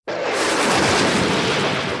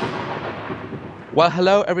Well,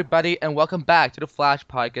 hello everybody, and welcome back to the Flash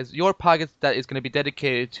Podcast, your podcast that is going to be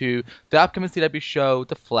dedicated to the upcoming CW show,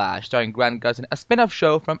 The Flash, starring Grant Gustin, a spin-off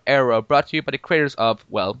show from Arrow, brought to you by the creators of,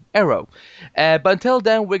 well, Arrow. But until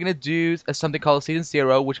then, we're going to do something called Season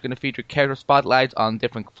Zero, which is going to feature character spotlights on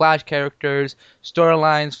different Flash characters,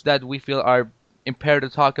 storylines that we feel are imperative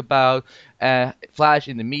to talk about, Flash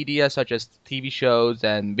in the media, such as TV shows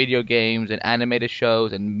and video games and animated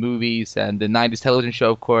shows and movies and the 90s television show,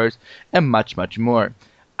 of course, and much, much more.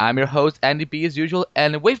 I'm your host, Andy B, as usual,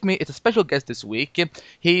 and with me is a special guest this week.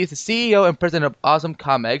 He is the CEO and president of Awesome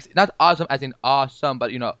Comics. Not awesome as in awesome,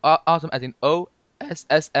 but awesome as in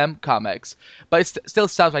OSSM Comics. But it still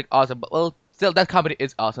sounds like awesome, but well, still, that company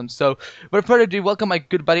is awesome. So, without further ado, welcome my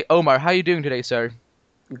good buddy Omar. How are you doing today, sir?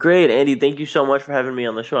 Great, Andy. Thank you so much for having me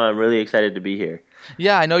on the show. I'm really excited to be here.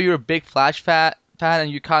 Yeah, I know you're a big Flash fan, and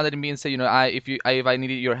you contacted me and said, if I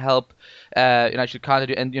needed your help, I should contact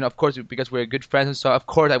you. And of course, because we're good friends, and so of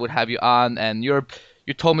course I would have you on. And you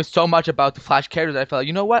told me so much about the Flash characters. I felt,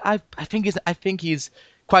 you know what? I think he's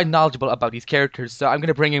quite knowledgeable about these characters, so I'm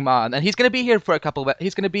gonna bring him on, and he's gonna be here for a couple.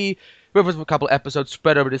 He's gonna be with us for a couple episodes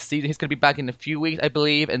spread over the season. He's gonna be back in a few weeks, I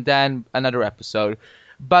believe, and then another episode.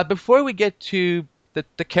 But before we get to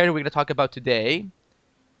the character we're gonna talk about today,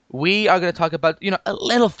 we are going to talk about a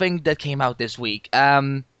little thing that came out this week.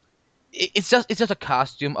 It's just a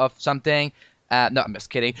costume of something. No, I'm just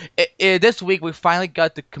kidding. This week we finally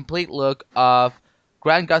got the complete look of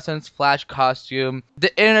Grant Gustin's Flash costume. The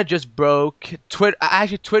internet just broke.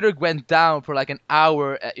 Twitter went down for like an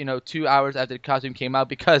hour, 2 hours after the costume came out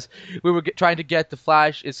because we were trying to get the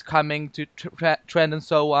Flash is coming to trend and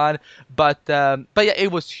so on. But yeah,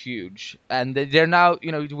 it was huge, and they're now,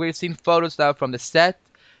 we've seen photos now from the set.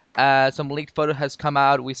 Some leaked photo has come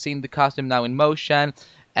out. We've seen the costume now in motion,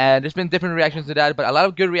 and there's been different reactions to that, but a lot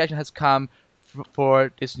of good reaction has come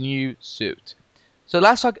for this new suit. So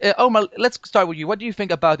let's talk. Omar, let's start with you. What do you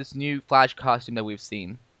think about this new Flash costume that we've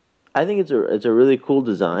seen? I think it's a really cool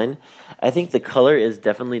design. I think the color is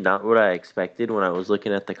definitely not what I expected when I was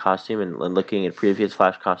looking at the costume and looking at previous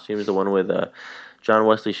Flash costumes, the one with John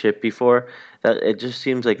Wesley Shipp before. That it just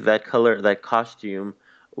seems like that color, that costume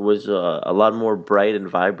was a lot more bright and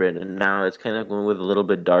vibrant, and now it's kind of going with a little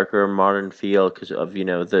bit darker, modern feel because of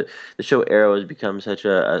the show Arrow has become such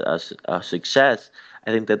a success. I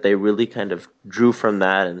think that they really kind of drew from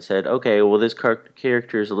that and said, okay, well, this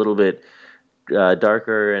character is a little bit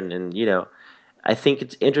darker, and I think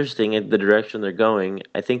it's interesting in the direction they're going.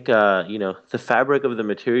 I think the fabric of the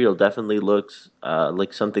material definitely looks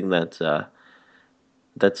like something that's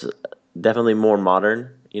definitely more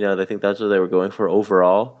modern. I think that's what they were going for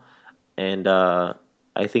overall, and I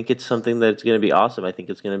think it's something that's going to be awesome. I think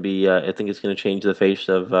it's going to be. I think it's going to change the face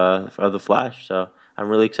of the Flash. So I'm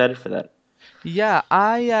really excited for that. Yeah,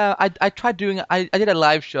 I tried doing I did a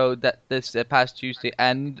live show that this past Tuesday,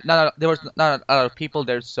 and there was not a lot of people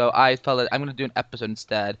there, so I felt that I'm gonna do an episode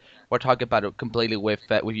instead. Or talk about it completely with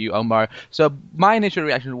you, Omar. So my initial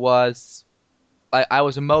reaction was I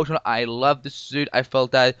was emotional. I loved the suit. I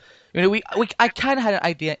felt that we I kind of had an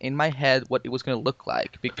idea in my head what it was gonna look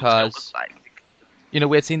like because we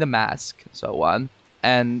had seen the mask and so on,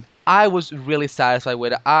 and I was really satisfied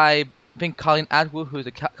with it. I think Colleen Atwood, who's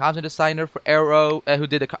a costume designer for Arrow, who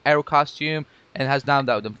did the Arrow costume and has now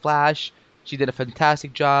done Flash, she did a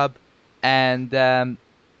fantastic job, and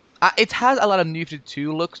it has a lot of New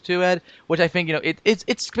 52 looks to it, which I think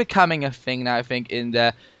it's becoming a thing now. I think in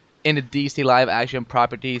the DC live action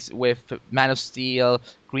properties with Man of Steel,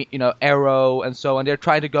 Green, Arrow, and so on. They're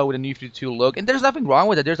trying to go with a New 52 look, and there's nothing wrong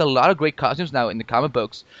with it. There's a lot of great costumes now in the comic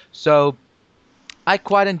books, so I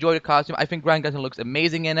quite enjoy the costume. I think Grant Gustin looks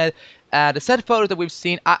amazing in it. The set photos that we've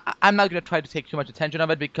seen, I'm not going to try to take too much attention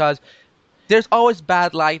of it because there's always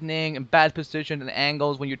bad lighting and bad position and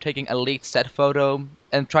angles when you're taking a leaked set photo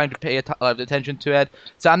and trying to pay a lot of attention to it.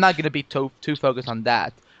 So I'm not going to be too focused on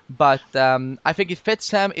that. But I think it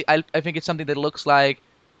fits him. I think it's something that looks like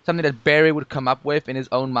something that Barry would come up with in his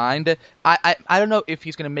own mind. I don't know if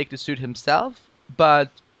he's going to make the suit himself, but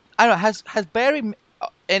I don't know. Has Barry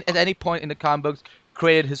at any point in the comic books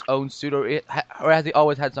created his own suit, or has he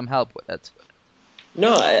always had some help with it?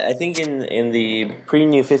 No, I think in the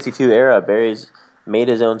pre-New 52 era, Barry's made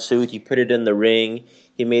his own suit. He put it in the ring.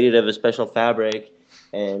 He made it of a special fabric,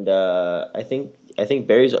 and I think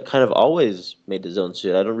Barry's kind of always made his own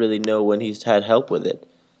suit. I don't really know when he's had help with it.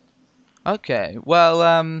 Okay,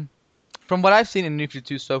 well, from what I've seen in New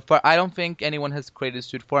 52 so far, I don't think anyone has created a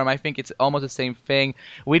suit for him. I think it's almost the same thing.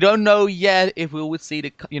 We don't know yet if we will see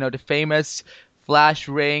the famous Flash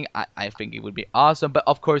ring. I think it would be awesome, but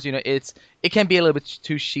of course, it can be a little bit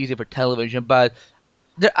too cheesy for television. But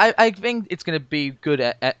I think it's gonna be good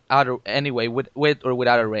at either anyway, with or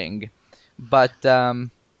without a ring. But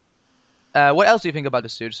what else do you think about the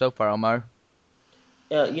suit so far, Omar?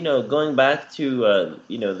 Going back to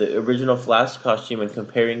the original Flash costume and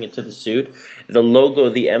comparing it to the suit, the logo,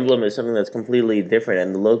 the emblem is something that's completely different,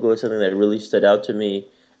 and the logo is something that really stood out to me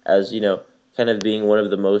as kind of being one of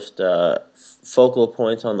the most focal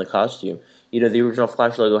points on the costume. The original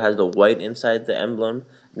Flash logo has the white inside the emblem.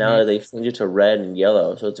 Hmm. Now they change it to red and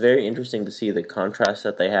yellow, so it's very interesting to see the contrast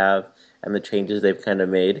that they have and the changes they've kind of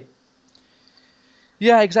made.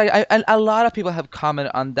 Yeah, exactly. And a lot of people have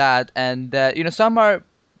commented on that, and some are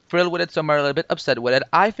thrilled with it, some are a little bit upset with it.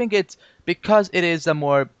 I think it's because it is a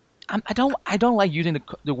more I don't like using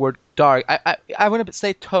the word dark. I want to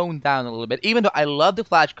say toned down a little bit. Even though I love the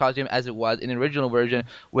Flash costume as it was in the original version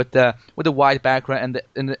with the white background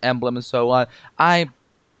and the emblem and so on. I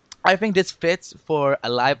I think this fits for a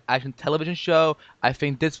live action television show. I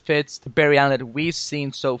think this fits the Barry Allen that we've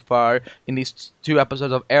seen so far in these two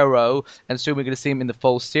episodes of Arrow, and soon we're gonna see him in the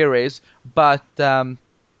full series. But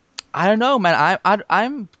I don't know, man.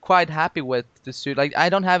 I'm quite happy with the suit. Like I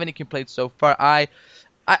don't have any complaints so far.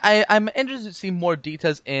 I'm interested to see more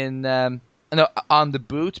details in on the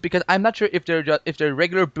boots because I'm not sure if they're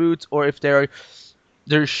regular boots or if they're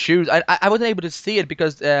shoes. I wasn't able to see it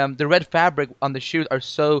because the red fabric on the shoes are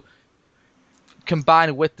so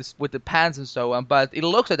combined with the pants and so on. But it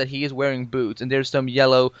looks like that he is wearing boots, and there's some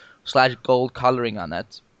yellow slash gold coloring on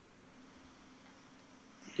it.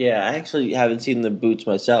 Yeah, I actually haven't seen the boots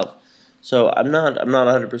myself, so I'm not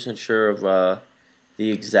 100% sure of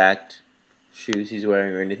the exact shoes he's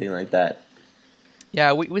wearing or anything like that.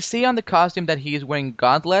 Yeah, we see on the costume that he is wearing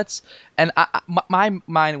gauntlets, and my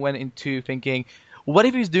mind went into thinking, what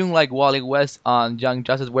if he's doing like Wally West on Young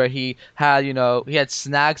Justice, where he had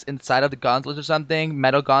snacks inside of the gauntlets or something,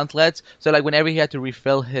 metal gauntlets. So like whenever he had to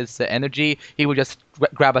refill his energy, he would just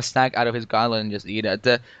grab a snack out of his gauntlet and just eat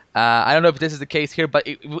it. I don't know if this is the case here, but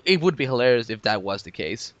it would be hilarious if that was the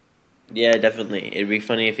case. Yeah, definitely. It'd be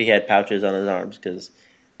funny if he had pouches on his arms because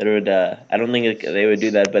that would. I don't think they would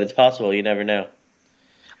do that, but it's possible. You never know.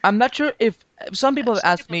 I'm not sure if some people have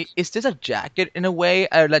asked me, is this a jacket in a way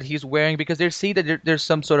that he's wearing? Because they see that there's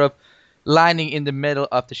some sort of lining in the middle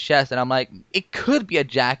of the chest, and I'm like, it could be a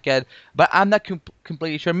jacket, but I'm not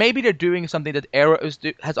completely sure. Maybe they're doing something that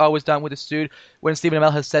has always done with the suit when Stephen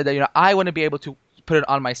Amell has said that, I want to be able to put it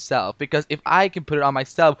on myself because if I can put it on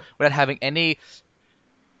myself without having any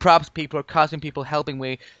props people or costume people helping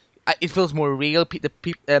me, it feels more real.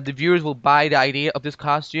 The viewers will buy the idea of this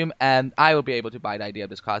costume, and I will be able to buy the idea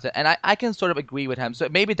of this costume. And I can sort of agree with him. So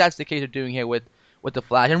maybe that's the case they're doing here with the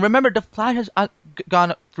Flash. And remember, the Flash has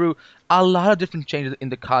gone through a lot of different changes in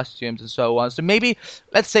the costumes and so on. So maybe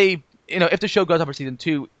let's say if the show goes on for season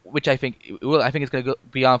two, which I think it will, I think it's going to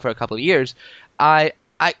be on for a couple of years. I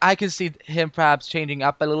can see him perhaps changing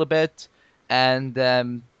up a little bit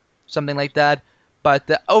and something like that.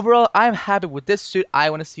 But overall, I'm happy with this suit.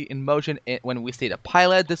 I want to see it in motion when we see the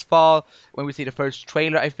pilot this fall, when we see the first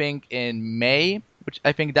trailer, I think in May, which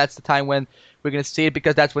I think that's the time when we're going to see it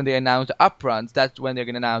because that's when they announce the upfronts. That's when they're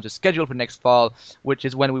going to announce the schedule for next fall, which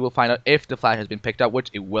is when we will find out if the Flash has been picked up,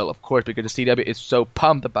 which it will, of course, because the CW is so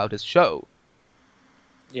pumped about this show.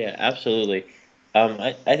 Yeah, absolutely.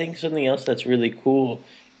 I think something else that's really cool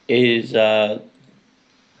is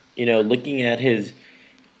looking at his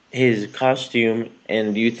costume,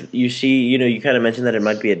 and you see, you kind of mentioned that it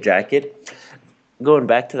might be a jacket. Going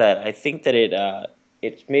back to that, I think that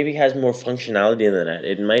it maybe has more functionality than that.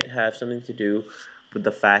 It might have something to do with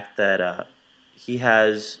the fact that he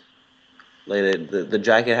has like the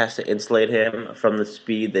jacket has to insulate him from the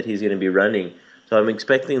speed that he's going to be running. So I'm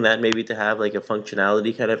expecting that maybe to have like a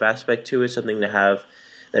functionality kind of aspect to it, something to have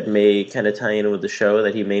that may kind of tie in with the show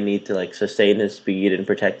that he may need to like sustain his speed and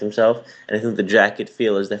protect himself. And I think the jacket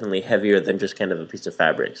feel is definitely heavier than just kind of a piece of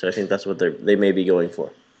fabric. So I think that's what they may be going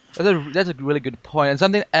for. That's a really good point. And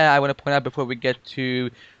something I want to point out before we get to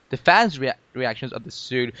the fans' reactions of the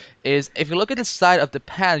suit is if you look at the side of the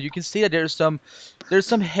pants, you can see that there's some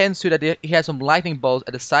hints to that he has some lightning bolts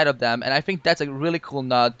at the side of them, and I think that's a really cool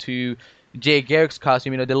nod to Jay Garrick's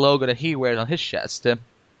costume. The logo that he wears on his chest.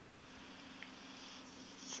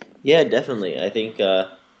 Yeah, definitely. I think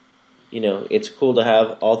it's cool to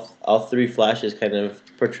have all three flashes kind of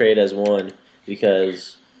portrayed as one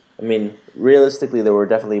because I mean, realistically, there were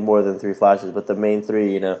definitely more than three flashes, but the main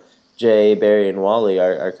three, Jay, Barry, and Wally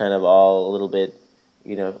are kind of all a little bit,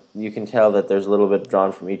 you can tell that there's a little bit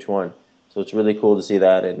drawn from each one. So it's really cool to see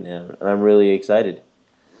that, and I'm really excited.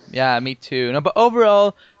 Yeah, me too. No, but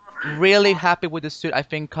overall, really happy with the suit. I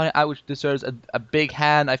think Connie Outwich deserves a big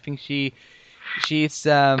hand. I think She's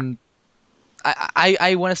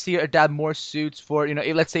I want to see her adapt more suits for,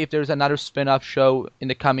 let's say if there's another spin-off show in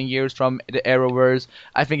the coming years from the Arrowverse.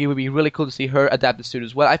 I think it would be really cool to see her adapt the suit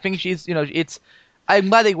as well. I think she's, it's. I'm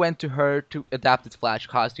glad they went to her to adapt its Flash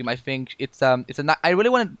costume. I think I really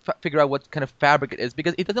want to figure out what kind of fabric it is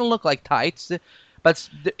because it doesn't look like tights, but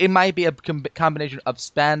it might be a combination of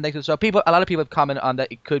spandex. So a lot of people have commented on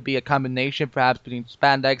that it could be a combination perhaps between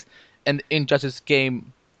spandex and Injustice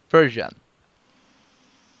game version.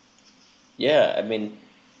 Yeah, I mean,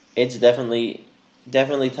 it's definitely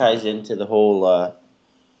ties into the whole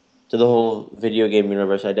video game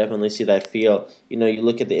universe. I definitely see that feel. You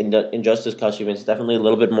look at the Injustice costume; it's definitely a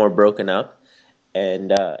little bit more broken up,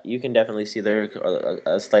 and you can definitely see there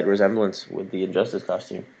a slight resemblance with the Injustice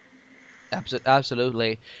costume.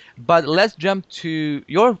 Absolutely. But let's jump to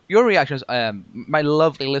your reactions, my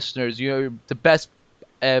lovely listeners. You're the best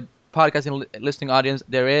uh, podcasting listening audience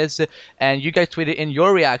there is, and you guys tweeted in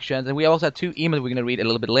your reactions, and we also have two emails we're going to read a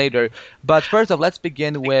little bit later. But first off, let's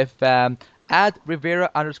begin with at Rivera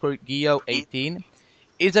underscore Gio 18.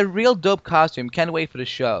 It's a real dope costume. Can't wait for the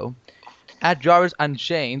show. At Jarvis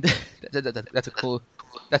Unchained. That's a cool.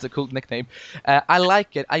 That's a cool nickname. I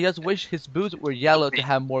like it. I just wish his boots were yellow to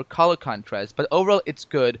have more color contrast. But overall, it's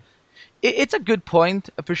good. It's a good point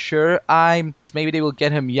for sure. Maybe they will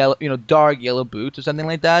get him yellow, dark yellow boots or something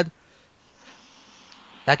like that.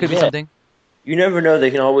 That could be Yeah, something. you never know.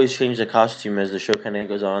 They can always change the costume as the show kind of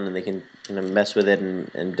goes on, and they can mess with it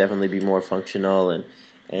and definitely be more functional.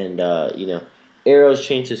 And Arrow's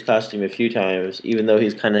changed his costume a few times, even though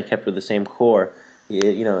he's kind of kept with the same core.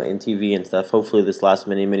 In TV and stuff. Hopefully, this last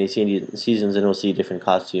many seasons, and we'll see different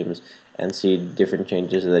costumes and see different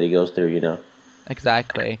changes that he goes through.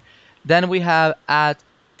 Exactly. Then we have at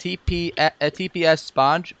TPS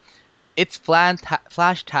Sponge. It's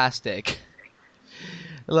flashtastic.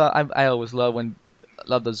 I always love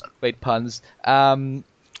those great puns.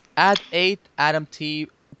 At 8, Adam T.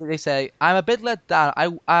 They say I'm a bit let down.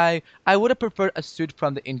 I would have preferred a suit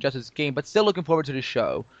from the Injustice game, but still looking forward to the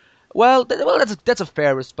show. Well, that's a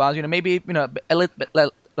fair response. Maybe a little bit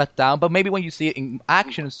let down, but maybe when you see it in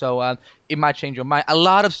action and so on, it might change your mind. A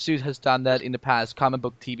lot of suits has done that in the past, comic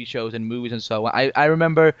book TV shows and movies and so on. I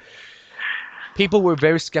remember people were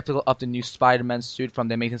very skeptical of the new Spider-Man suit from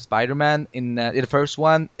the Amazing Spider-Man in the first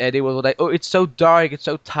one. They were like, "Oh, it's so dark, it's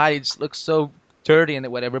so tight, it looks so dirty and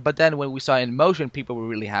whatever." But then when we saw it in motion, people were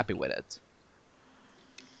really happy with it.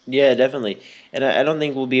 Yeah, definitely. And I don't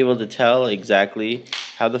think we'll be able to tell exactly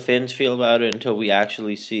how the fans feel about it until we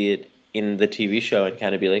actually see it in the TV show and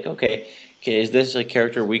kind of be like, okay, is this a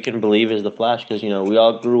character we can believe is the Flash? Because we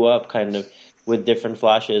all grew up kind of with different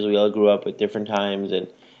Flashes. We all grew up with different times,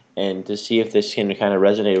 and to see if this can kind of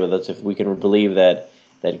resonate with us, if we can believe that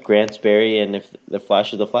Grant's Barry and if the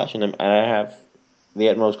Flash is the Flash, and I have the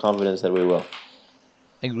utmost confidence that we will.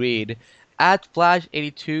 Agreed. At Flash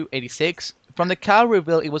 8286, from the Cal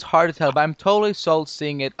reveal, it was hard to tell, but I'm totally sold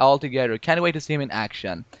seeing it all together. Can't wait to see him in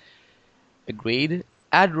action. Agreed.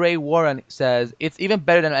 Ad Ray Warren says it's even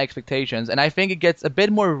better than my expectations, and I think it gets a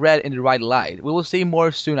bit more red in the right light. We will see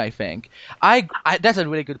more soon, I think. That's a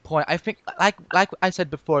really good point. I think, like I said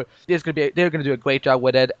before, they're gonna do a great job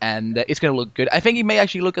with it, and it's gonna look good. I think it may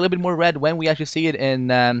actually look a little bit more red when we actually see it in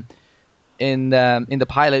the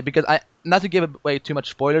pilot, because I not to give away too much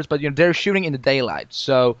spoilers, but they're shooting in the daylight,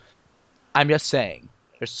 so I'm just saying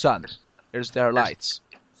there's sun, there are lights,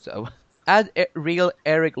 so. Add real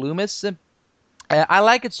Eric Loomis. I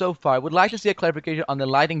like it so far. Would like to see a clarification on the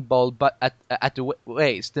lighting bulb, but at the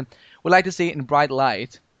waist. Would like to see it in bright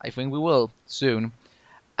light. I think we will soon.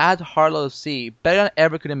 Add Harlow C. Better than I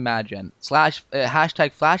ever could imagine. Slash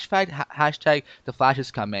hashtag flashback. Hashtag the flash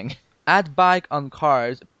is coming. Add bike on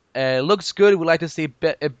cars. Looks good. Would like to see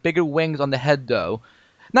bigger wings on the head though.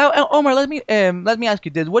 Now, Omar, let me ask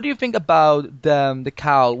you this: what do you think about the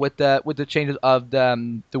cowl with the changes of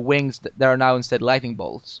the wings that are now instead lightning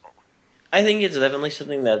bolts? I think it's definitely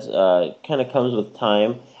something that's kind of comes with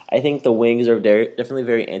time. I think the wings are definitely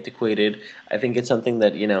very antiquated. I think it's something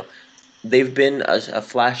that they've been a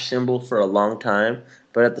Flash symbol for a long time,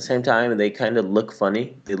 but at the same time they kind of look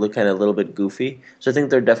funny. They look kind of a little bit goofy. So I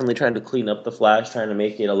think they're definitely trying to clean up the Flash, trying to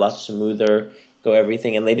make it a lot smoother, go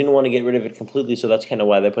everything, and they didn't want to get rid of it completely. So that's kind of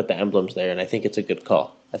why they put the emblems there, and I think it's a good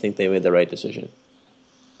call. I think they made the right decision.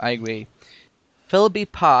 I agree.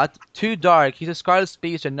 Philby Pot, too dark. He's a Scarlet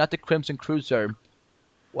Speedster, not the Crimson Cruiser.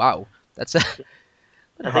 Wow, that's a bit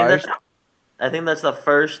I think harsh. that's I think that's the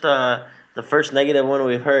first negative one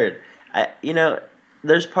we've heard. I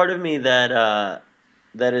There's part of me that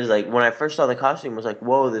that is like when I first saw the costume, I was like,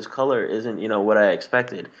 whoa, this color isn't what I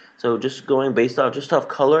expected. So just going based off just off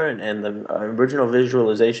color and the original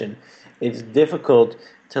visualization, it's difficult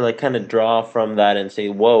to like kind of draw from that and say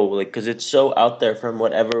whoa, like because it's so out there from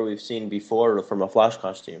whatever we've seen before from a Flash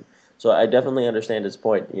costume. So I definitely understand his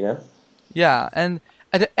point. Yeah, and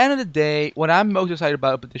at the end of the day, what I'm most excited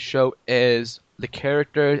about the show is the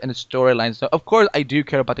characters and the storylines. So, of course, I do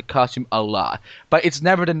care about the costume a lot, but it's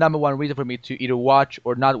never the number one reason for me to either watch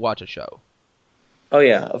or not watch a show. Oh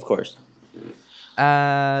yeah, of course.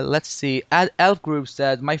 Let's see. Elf Group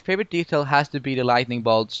says my favorite detail has to be the lightning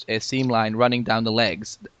bolts seam line running down the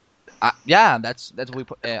legs. Yeah, that's what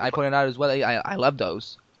I pointed out as well. I love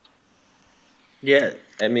those. Yeah,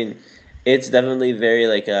 I mean, it's definitely very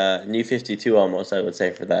like New 52 almost, I would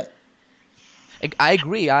say for that. I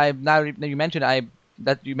agree. I now that you mentioned I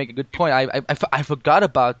that you make a good point. I forgot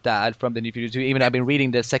about that from the New 52. Even I've been reading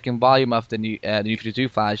the second volume of the New 52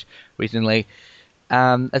 Flash recently.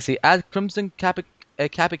 Let's see. As Crimson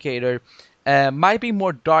Capicator might be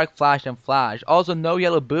more dark Flash than Flash. Also, no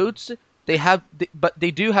yellow boots. But they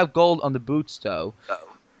do have gold on the boots though.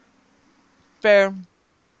 Fair,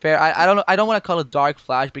 fair. I don't know. I don't want to call it dark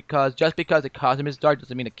Flash because just because the costume is dark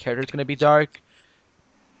doesn't mean the character is gonna be dark.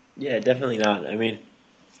 Yeah, definitely not. I mean,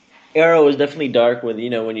 Arrow was definitely dark when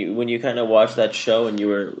you kind of watched that show and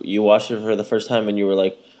you watched it for the first time and you were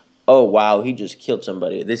like, oh wow, he just killed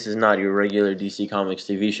somebody. This is not your regular DC Comics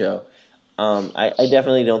TV show. I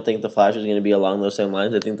definitely don't think the Flash is going to be along those same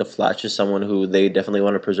lines. I think the Flash is someone who they definitely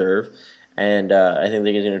want to preserve, and I think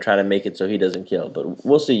they're going to try to make it so he doesn't kill. But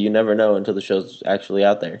we'll see. You never know until the show's actually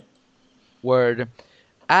out there. Word.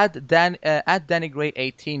 At Danny Gray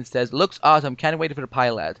 18 says looks awesome. Can't wait for the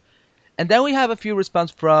pilot. And then we have a few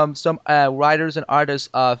response from some writers and artists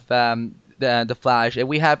of the Flash. And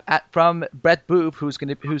we have from Brett Booth, who's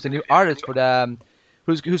the new artist for the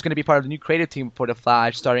who's gonna be part of the new creative team for the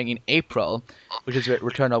Flash, starting in April, which is the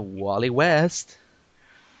return of Wally West.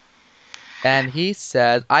 And he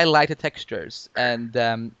says, "I like the textures." And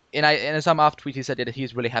in some off tweet he said that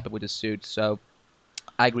he's really happy with the suit. So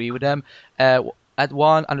I agree with him. At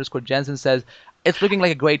one underscore Jensen says, "It's looking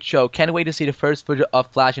like a great show. Can't wait to see the first footage of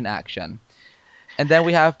Flash in action." And then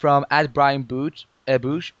we have from at Brian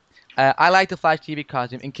Boosh, I like the Flash TV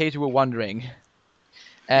costume, in case you were wondering.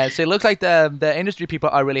 So it looks like the industry people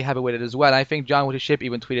are really happy with it as well. I think John with the ship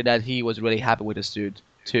even tweeted that he was really happy with the suit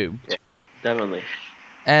too. Yeah, definitely.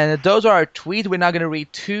 And those are our tweets. We're now going to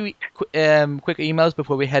read two quick emails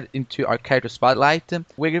before we head into our character spotlight.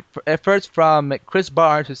 We first from Chris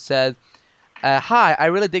Barnes, who says, "Hi, I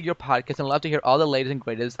really dig your podcast and love to hear all the latest and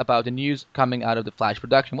greatest about the news coming out of the Flash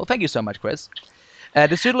production." Well, thank you so much, Chris.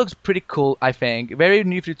 The suit looks pretty cool, I think. Very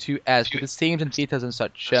New 52-esque with the seams and details and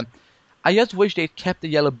such. I just wish they'd kept the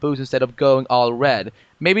yellow boots instead of going all red.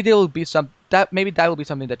 Maybe there will be maybe that will be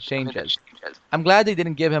something that changes. I'm glad they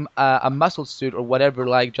didn't give him a muscle suit or whatever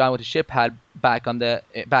like John with the ship had back in the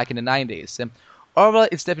 90s. Overall,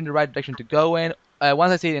 it's definitely the right direction to go in.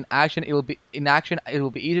 Once I see it in action, it will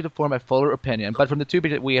be easy to form a fuller opinion. But from the two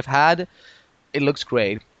bits that we have had, it looks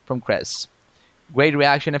great. From Chris, great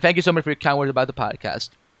reaction, and thank you so much for your kind words about the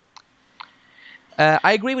podcast.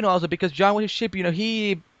 I agree with him also because John with his ship,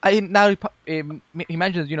 he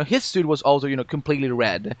mentions, his suit was also, completely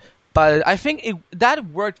red. But I think that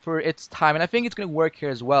worked for its time, and I think it's going to work here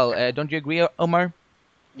as well. Don't you agree, Omar?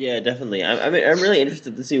 Yeah, definitely. I'm really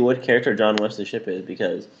interested to see what character John Wesley Ship is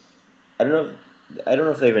because I don't know. I don't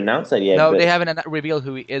know if they've announced that yet, No, they but haven't revealed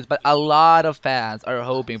who he is, but a lot of fans are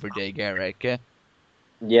hoping for Jay Garrick.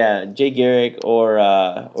 yeah, Jay Garrick His or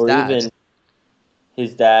dad. even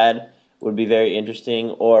his dad would be very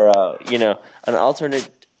interesting, or an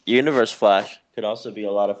alternate universe Flash could also be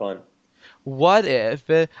a lot of fun. What if,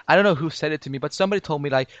 I don't know who said it to me, but somebody told me,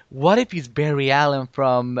 like, what if he's Barry Allen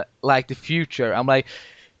from, like, the future? I'm like,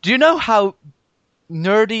 do you know how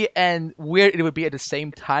nerdy and weird it would be at the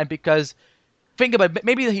same time? Because think about it,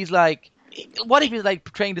 maybe he's like, what if he's like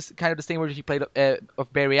portraying this kind of the same version he played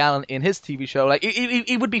of Barry Allen in his TV show? Like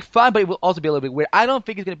it would be fun, but it will also be a little bit weird. I don't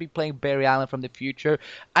think he's gonna be playing Barry Allen from the future.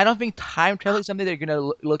 I don't think time travel is something they're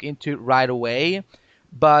gonna look into right away.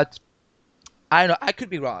 But I don't know. I could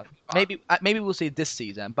be wrong. Maybe we'll see it this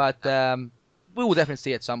season, but we will definitely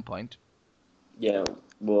see it at some point. Yeah,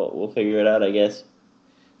 we'll figure it out, I guess.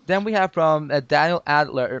 Then we have from Daniel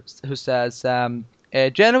Adler who says,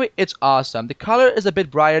 generally it's awesome. The color is a bit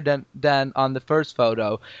brighter than on the first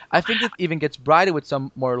photo. I think it even gets brighter with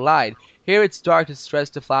some more light. Here it's dark to stress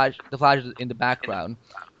the flashes in the background.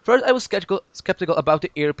 First, I was skeptical about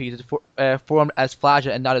the earpiece formed as Flash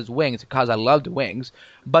and not as wings because I love the wings.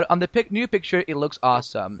 But on the new picture, it looks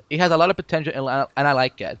awesome. It has a lot of potential and I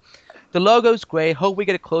like it. The logo's great. Hope we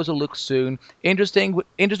get a closer look soon. Interesting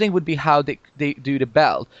would be how they do the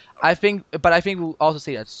belt. I think we'll also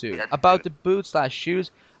see that soon. About the boots slash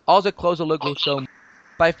shoes, also a closer look will show,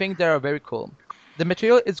 but I think they are very cool. The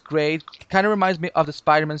material is great. Kind of reminds me of the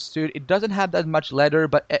Spider-Man suit. It doesn't have that much leather,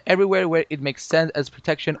 but everywhere where it makes sense as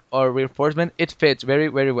protection or reinforcement, it fits very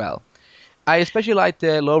well. I especially like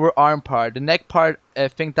the lower arm part. The neck part, I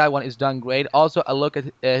think that one is done great. Also, a look at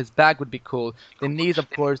his back would be cool. The knees, of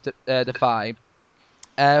course, defy.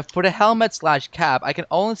 For the helmet slash cap, I can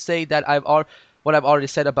only say that what I've already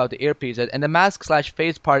said about the earpiece, and the mask slash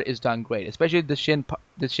face part is done great, especially the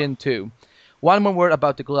shin too. One more word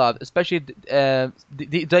about the glove, especially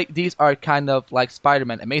these are kind of like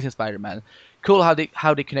Spider-Man, Amazing Spider-Man. Cool how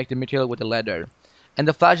they connect the material with the leather. And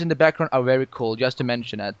the flash in the background are very cool, just to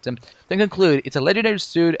mention it. To conclude, it's a legendary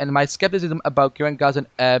suit, and my skepticism about Grant Gustin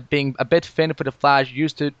being a bit thin for the Flash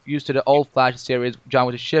used to the old Flash series, John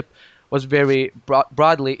with the ship, was very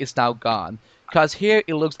broadly is now gone. Because here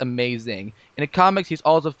it looks amazing. In the comics, he's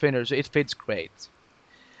also thinner, so it fits great.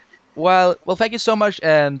 Well, thank you so much,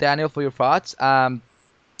 Daniel, for your thoughts.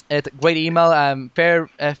 It's a great email. Fair.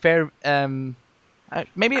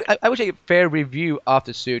 Maybe I would say fair review of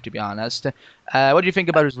the suit, to be honest. What do you think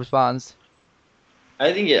about his response?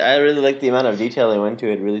 I really like the amount of detail he went to.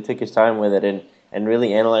 It really took his time with it and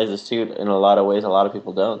really analyzed the suit in a lot of ways a lot of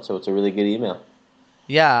people don't. So it's a really good email.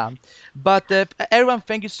 Yeah, but everyone,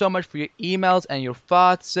 thank you so much for your emails and your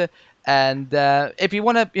thoughts. And if you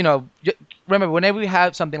want to, remember, whenever we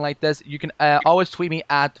have something like this, you can always tweet me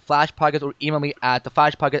at Flash Pocket or email me at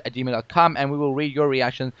theflashpocket@gmail.com, and we will read your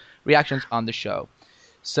reactions on the show.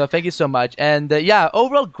 So thank you so much. And yeah,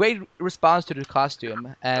 overall, great response to the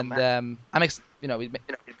costume. And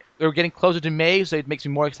we're getting closer to May, so it makes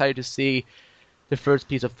me more excited to see the first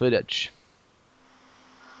piece of footage.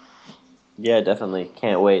 Yeah, definitely.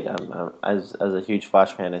 Can't wait. As a huge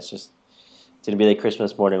Flash fan, it's gonna be like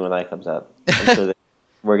Christmas morning when that comes out. I'm sure that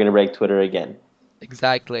we're gonna break Twitter again.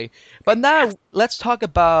 Exactly. But now let's talk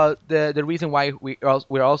about the reason why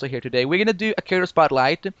we're also here today. We're gonna do a character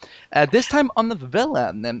spotlight, this time on the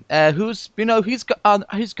villain, who's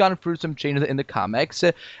he's gone through some changes in the comics,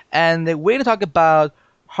 and we're gonna talk about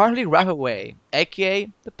Harley Rathaway, aka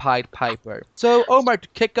the Pied Piper. So Omar, to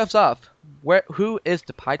kick us off, who is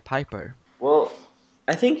the Pied Piper? Well,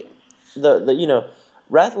 I think the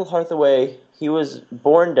Rathel Hathaway, he was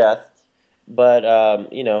born deaf, but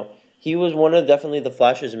he was one of definitely the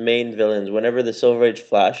Flash's main villains. Whenever the Silver Age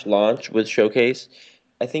Flash launched with Showcase,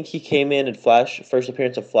 I think he came in Flash first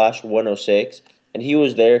appearance of Flash 106, and he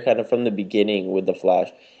was there kind of from the beginning with the Flash.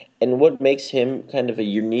 And what makes him kind of a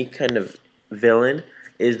unique kind of villain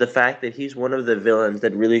is the fact that he's one of the villains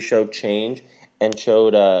that really showed change and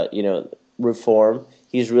showed reform.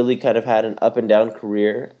 He's really kind of had an up and down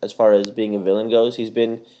career as far as being a villain goes. He's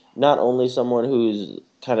been not only someone who's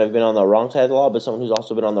kind of been on the wrong side of the law, but someone who's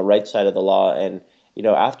also been on the right side of the law. And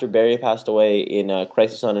after Barry passed away in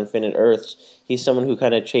Crisis on Infinite Earths, he's someone who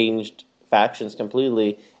kind of changed factions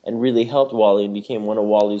completely and really helped Wally and became one of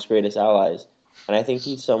Wally's greatest allies. And I think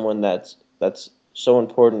he's someone that's so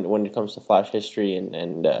important when it comes to Flash history,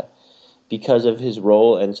 and because of his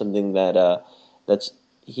role and something that's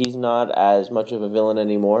he's not as much of a villain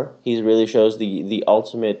anymore. He really shows the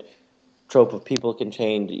ultimate trope of people can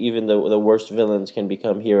change. Even the worst villains can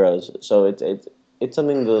become heroes. So it's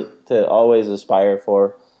something to always aspire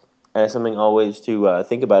for, and it's something always to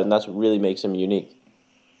think about, and that's what really makes him unique.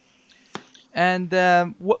 And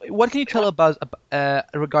what can you tell about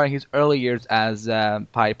regarding his early years as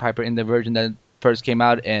Pied Piper in the version that first came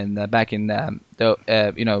out in back in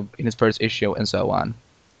in his first issue and so on?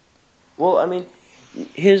 Well, I mean,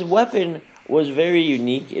 his weapon was very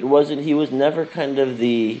unique. It wasn't. He was never kind of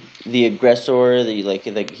the aggressor. The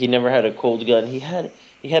like he never had a cold gun. He had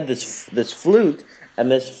this flute,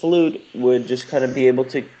 and this flute would just kind of be able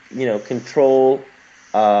to control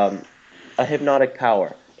um, a hypnotic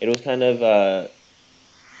power. It was kind of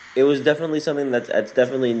it was definitely something that's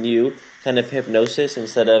definitely new, kind of hypnosis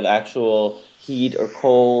instead of actual heat or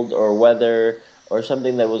cold or weather or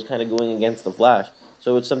something that was kind of going against the Flash.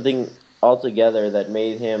 So it's something altogether that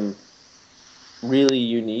made him really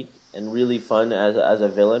unique and really fun as a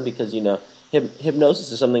villain, because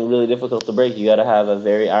hypnosis is something really difficult to break. You got to have a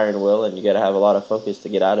very iron will, and you got to have a lot of focus to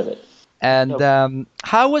get out of it. And So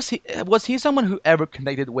how was he? Was he someone who ever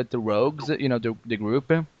connected with the Rogues? The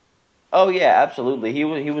group. Oh yeah, absolutely. He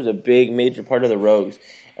was a big major part of the Rogues,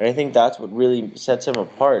 and I think that's what really sets him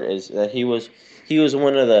apart is that he was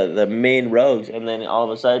one of the main rogues, and then all of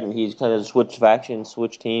a sudden he's kind of switched factions,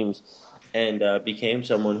 switched teams, and became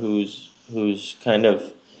someone who's kind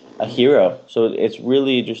of a hero. So it's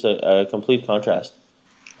really just a complete contrast.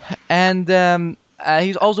 And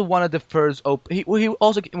he's also one of the first. He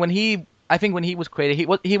also when he I think when he was created,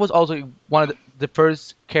 he was also one of the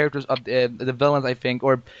first characters of the villains. I think,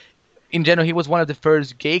 or in general, he was one of the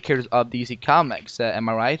first gay characters of DC Comics. Am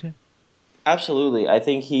I right? Absolutely, I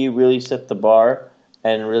think he really set the bar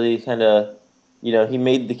and really kind of, he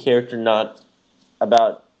made the character not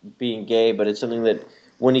about being gay, but it's something that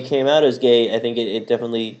when he came out as gay, I think it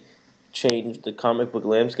definitely changed the comic book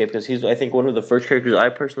landscape because he's, I think, one of the first characters I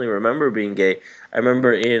personally remember being gay. I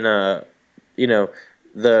remember in you know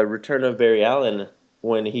the Return of Barry Allen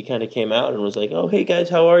when he kind of came out and was like, "Oh, hey guys,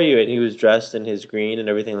 how are you?" And he was dressed in his green and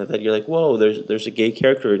everything like that. You're like, "Whoa, there's a gay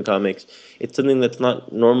character in comics." It's something that's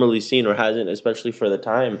not normally seen or hasn't, especially for the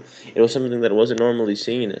time. It was something that wasn't normally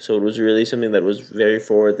seen, so it was really something that was very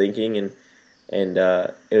forward thinking and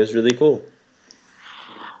it was really cool.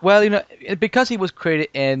 Well, because he was created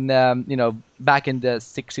in, back in the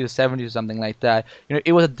 60s or 70s or something like that,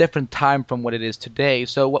 it was a different time from what it is today.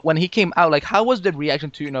 So when he came out, like, how was the reaction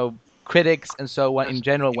to, critics and so on in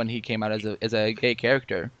general when he came out as a gay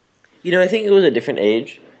character? I think it was a different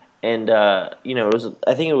age, and it was.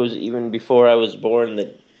 I think it was even before I was born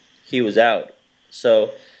that he was out.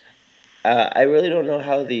 So I really don't know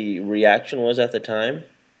how the reaction was at the time,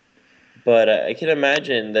 but I can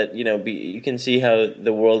imagine that you can see how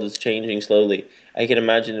the world is changing slowly. I can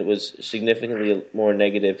imagine it was significantly more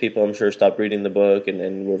negative. People, I'm sure, stopped reading the book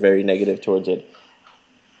and were very negative towards it,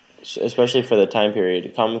 especially for the time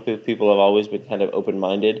period. Comic book people have always been kind of open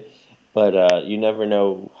minded, but you never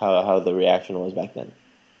know how the reaction was back then.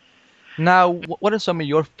 Now, what are some of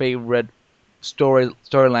your favorite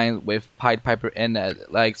storylines with Pied Piper in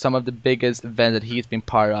it? Like some of the biggest events that he's been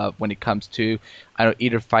part of when it comes to, I don't know,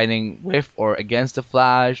 either fighting with or against the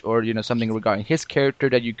Flash, or something regarding his character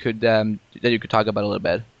that you could talk about a little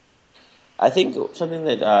bit. I think something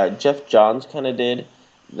that Jeff Johns kind of did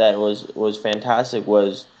that was fantastic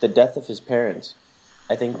was the death of his parents.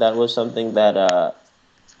 I think that was something that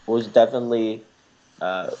was definitely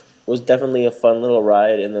uh, was definitely a fun little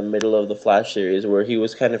ride in the middle of the Flash series where he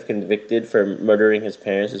was kind of convicted for murdering his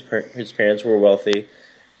parents. His parents were wealthy,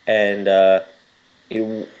 and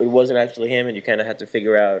it wasn't actually him, and you kind of had to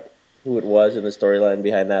figure out who it was, and the storyline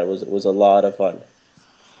behind that was a lot of fun.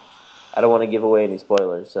 I don't want to give away any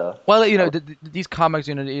spoilers, so. Well, these comics,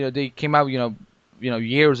 they came out,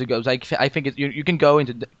 years ago. So I think you can go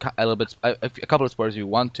into a little bit, a couple of spoilers if you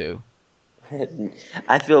want to.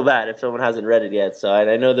 I feel bad if someone hasn't read it yet. So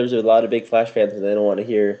I know there's a lot of big Flash fans and they don't want to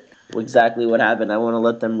hear exactly what happened. I want to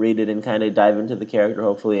let them read it and kind of dive into the character,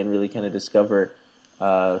 hopefully, and really kind of discover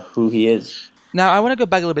who he is. Now, I want to go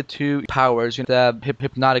back a little bit to powers, the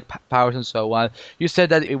hypnotic powers and so on. You said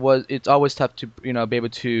that it's always tough to, be able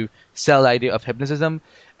to sell the idea of hypnotism.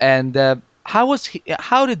 And how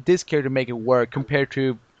did this character make it work compared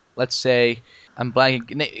to, let's say, I'm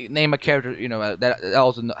blanking, name a character, that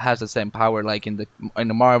also has the same power, like in the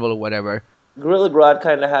Marvel or whatever. Gorilla Grodd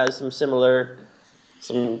kind of has some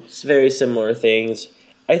very similar things.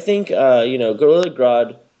 I think Gorilla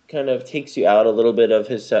Grodd kind of takes you out a little bit of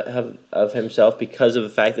of himself because of the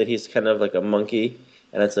fact that he's kind of like a monkey,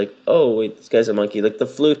 and it's like, oh wait, this guy's a monkey. Like the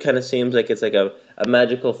flute kind of seems like it's like a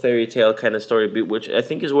magical fairy tale kind of story, which I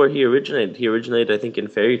think is where he originated. He originated, I think, in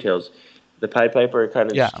fairy tales. The Pied Piper kind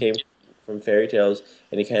of Yeah. just came from fairy tales,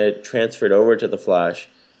 and he kind of transferred over to the Flash.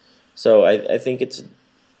 So I think it's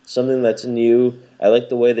something that's new. I like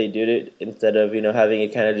the way they did it instead of having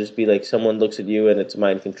it kind of just be like someone looks at you and it's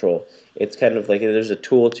mind control. It's kind of like there's a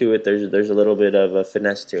tool to it. There's a little bit of a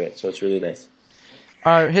finesse to it, so it's really nice.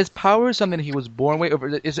 Are his powers something he was born with,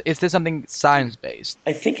 or is this something science based?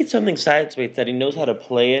 I think it's something science based that he knows how to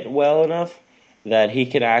play it well enough that he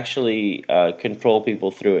can actually control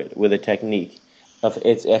people through it with a technique. I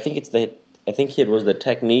think it was the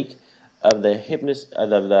technique of the hypnos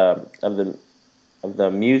of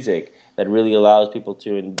the music that really allows people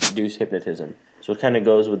to induce hypnotism. So it kind of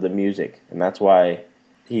goes with the music, and that's why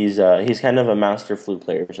he's kind of a master flute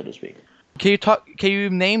player, so to speak. Can you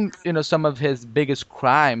name some of his biggest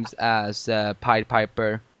crimes as Pied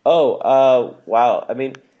Piper? Oh, wow. I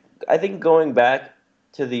mean, I think going back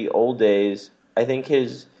to the old days, I think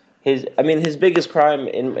his biggest crime,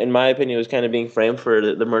 in my opinion, was kind of being framed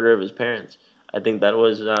for the murder of his parents. I think that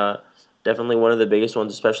was definitely one of the biggest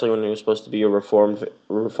ones, especially when he was supposed to be a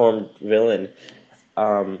reformed villain.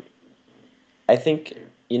 Um, I think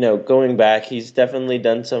going back, he's definitely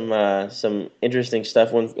done some interesting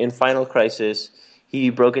stuff. When in Final Crisis, he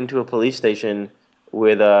broke into a police station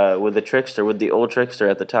with the Trickster, with the old Trickster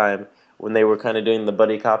at the time, when they were kind of doing the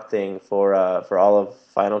buddy cop thing for all of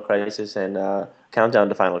Final Crisis and Countdown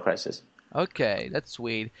to Final Crisis. Okay, that's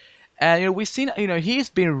sweet. And we've seen he's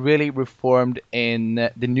been really reformed in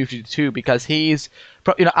the New 52 because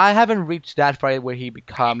I haven't reached that part where he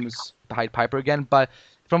becomes Pied Piper again, but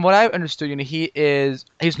from what I've understood,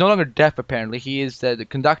 he's no longer deaf apparently. He is the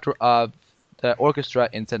conductor of the orchestra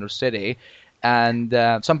in Center City, and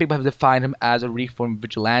some people have defined him as a reformed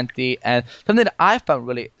vigilante. And something that I found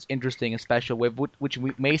really interesting and special with which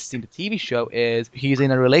we may see in the TV show is he's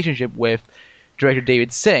in a relationship with director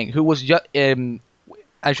David Singh, who was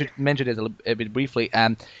I should mention this a bit briefly.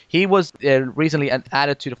 He was recently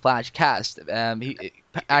added to the Flash cast.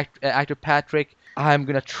 Actor Patrick, I'm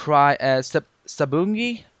gonna try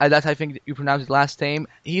Sabungi. That's I think you pronounce his last name.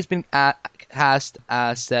 He's been cast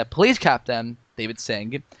as police captain David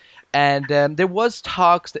Singh, and there was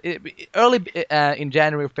talks early in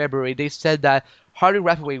January or February. They said that Hardy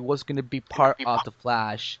Rappaway was going to be part of the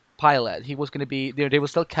Flash pilot. He was going to be there. They were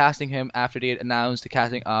still casting him after they had announced the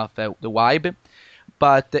casting of the Vibe,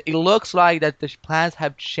 but it looks like that the plans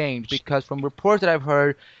have changed because from reports that I've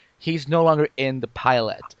heard, he's no longer in the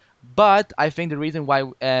pilot. But I think the reason why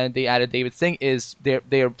they added David Singh is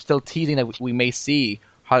they're still teasing that we may see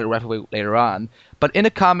Harley Rappaway later on. But in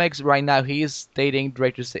the comics right now, he is dating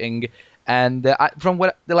Director Singh, and from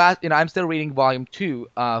what the last, I'm still reading Volume 2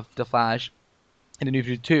 of The Flash in the New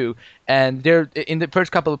 52, and they're in the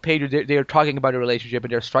first couple of pages they're talking about a relationship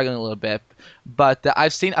and they're struggling a little bit. But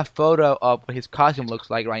I've seen a photo of what his costume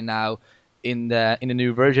looks like right now in the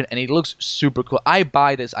new version, and it looks super cool. I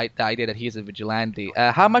buy the idea that he's a vigilante.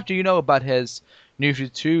 How much do you know about his New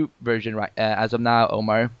 52 version right as of now,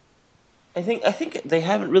 Omar? I think they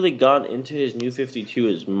haven't really gone into his New 52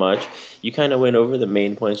 as much. You kind of went over the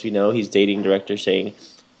main points. We know he's dating director Singh,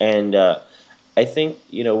 and I think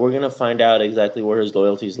we're gonna find out exactly where his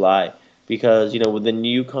loyalties lie because with the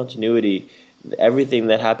new continuity, everything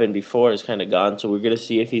that happened before is kind of gone. So we're gonna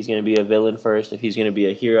see if he's gonna be a villain first, if he's gonna be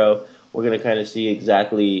a hero. We're gonna kind of see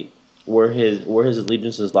exactly where his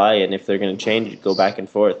allegiances lie and if they're gonna change, go back and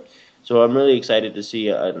forth. So I'm really excited to see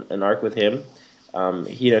an arc with him.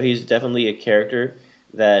 He's definitely a character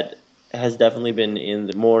that has definitely been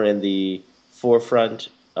more in the forefront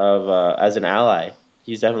of as an ally.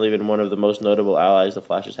 He's definitely been one of the most notable allies the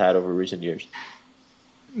Flash has had over recent years.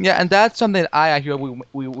 Yeah, and that's something I actually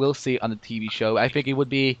we will see on the TV show. I think it would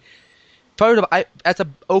be first of all, as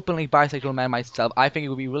an openly bisexual man myself, I think it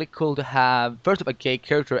would be really cool to have first of all, a gay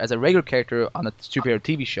character as a regular character on a superhero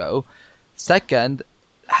TV show. Second,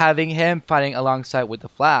 having him fighting alongside with the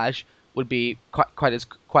Flash would be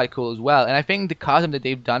quite cool as well. And I think the costume that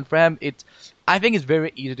they've done for him, I think it's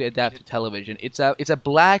very easy to adapt to television. It's a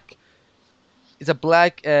black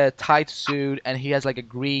tight suit, and he has like a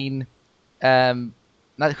green,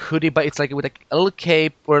 not hoodie, but it's like with a little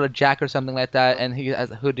cape or a jacket or something like that, and he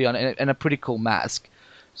has a hoodie on and a pretty cool mask.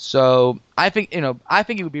 So I think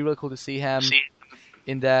it would be really cool to see him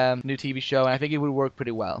in the new TV show, and I think it would work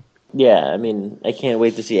pretty well. Yeah, I mean, I can't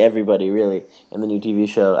wait to see everybody really in the new TV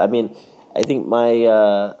show. I mean, I think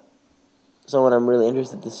my someone I'm really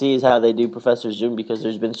interested to see is how they do Professor Zoom because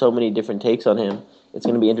there's been so many different takes on him. It's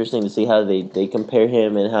going to be interesting to see how they compare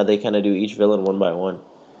him and how they kind of do each villain one by one.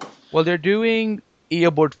 Well, they're doing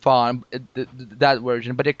Eobard Fawn, that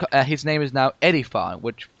version, but his name is now Eddie Fawn,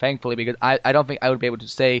 which thankfully, because I don't think I would be able to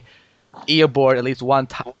say Eobard at least one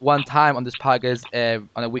time on this podcast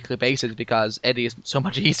on a weekly basis because Eddie is so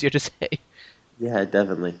much easier to say. Yeah,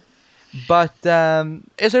 definitely. But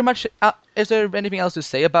is there anything else to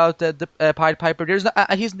say about the Pied Piper? There's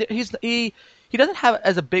not, he doesn't have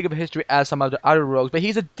as a big of a history as some of the other rogues, but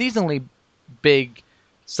he's a decently big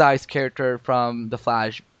sized character from the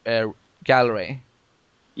Flash gallery.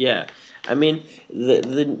 Yeah, I mean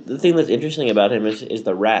the thing that's interesting about him is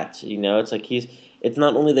the rats. It's like it's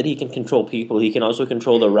not only that he can control people, he can also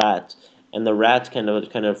control the rats, and the rats kind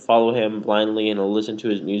of follow him blindly and will listen to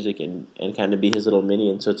his music and kind of be his little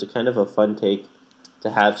minion. So it's a kind of a fun take to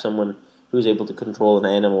have someone who's able to control an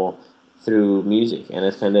animal through music, and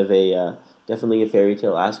it's kind of a definitely a fairy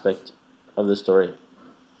tale aspect of the story.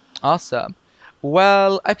 Awesome.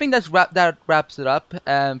 Well, I think that wraps it up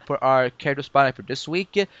for our character spotlight for this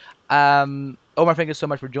week. Omar, thank you so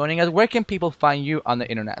much for joining us. Where can people find you on the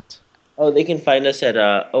internet? Oh, they can find us at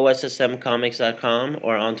ossmcomics.com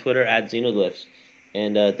or on Twitter at Xenoglyphs.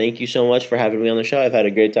 And thank you so much for having me on the show. I've had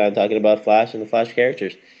a great time talking about Flash and the Flash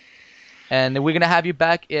characters. And we're gonna have you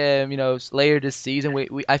back, later this season.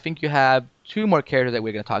 I think you have two more characters that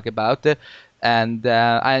we're gonna talk about, and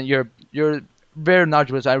very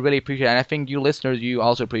knowledgeable. So I really appreciate it, and I think you listeners, you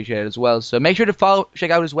also appreciate it as well. So make sure to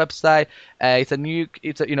check out his website. It's a new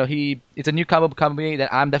comic book company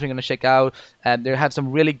that I'm definitely gonna check out. And they have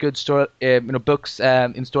some really good books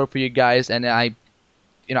in store for you guys, and I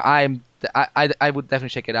would definitely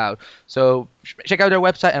check it out. So check out their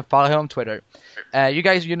website and follow him on Twitter. You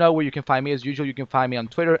guys, you know where you can find me as usual. You can find me on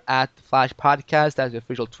Twitter at Flash Podcast. That's the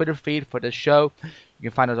official Twitter feed for the show. You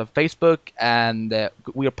can find us on Facebook, and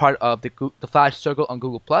we are part of the Flash Circle on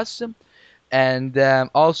Google Plus. And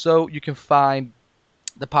also, you can find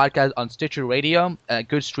the podcast on Stitcher Radio, a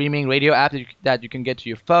good streaming radio app that you can get to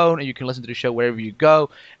your phone, and you can listen to the show wherever you go.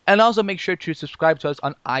 And also make sure to subscribe to us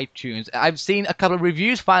on iTunes. I've seen a couple of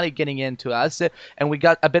reviews finally getting into us, and we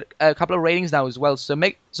got a couple of ratings now as well. So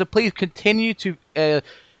please continue to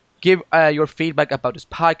give your feedback about this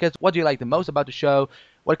podcast. What do you like the most about the show?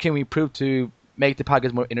 What can we improve to make the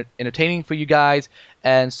podcast more entertaining for you guys,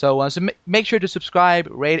 and so on. So make sure to subscribe,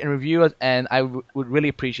 rate, and review us, and I would really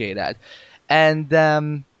appreciate that. And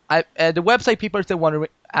the website, people are still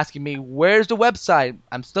asking me, where's the website?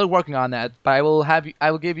 I'm still working on that, but I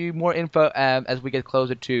will give you more info as we get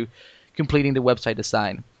closer to completing the website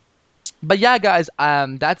design. But yeah, guys,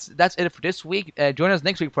 that's it for this week. Join us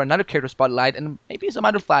next week for another character spotlight and maybe some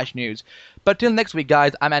other Flash news. But till next week,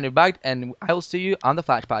 guys, I'm Andrew Bagt, and I will see you on the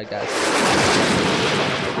Flash Podcast.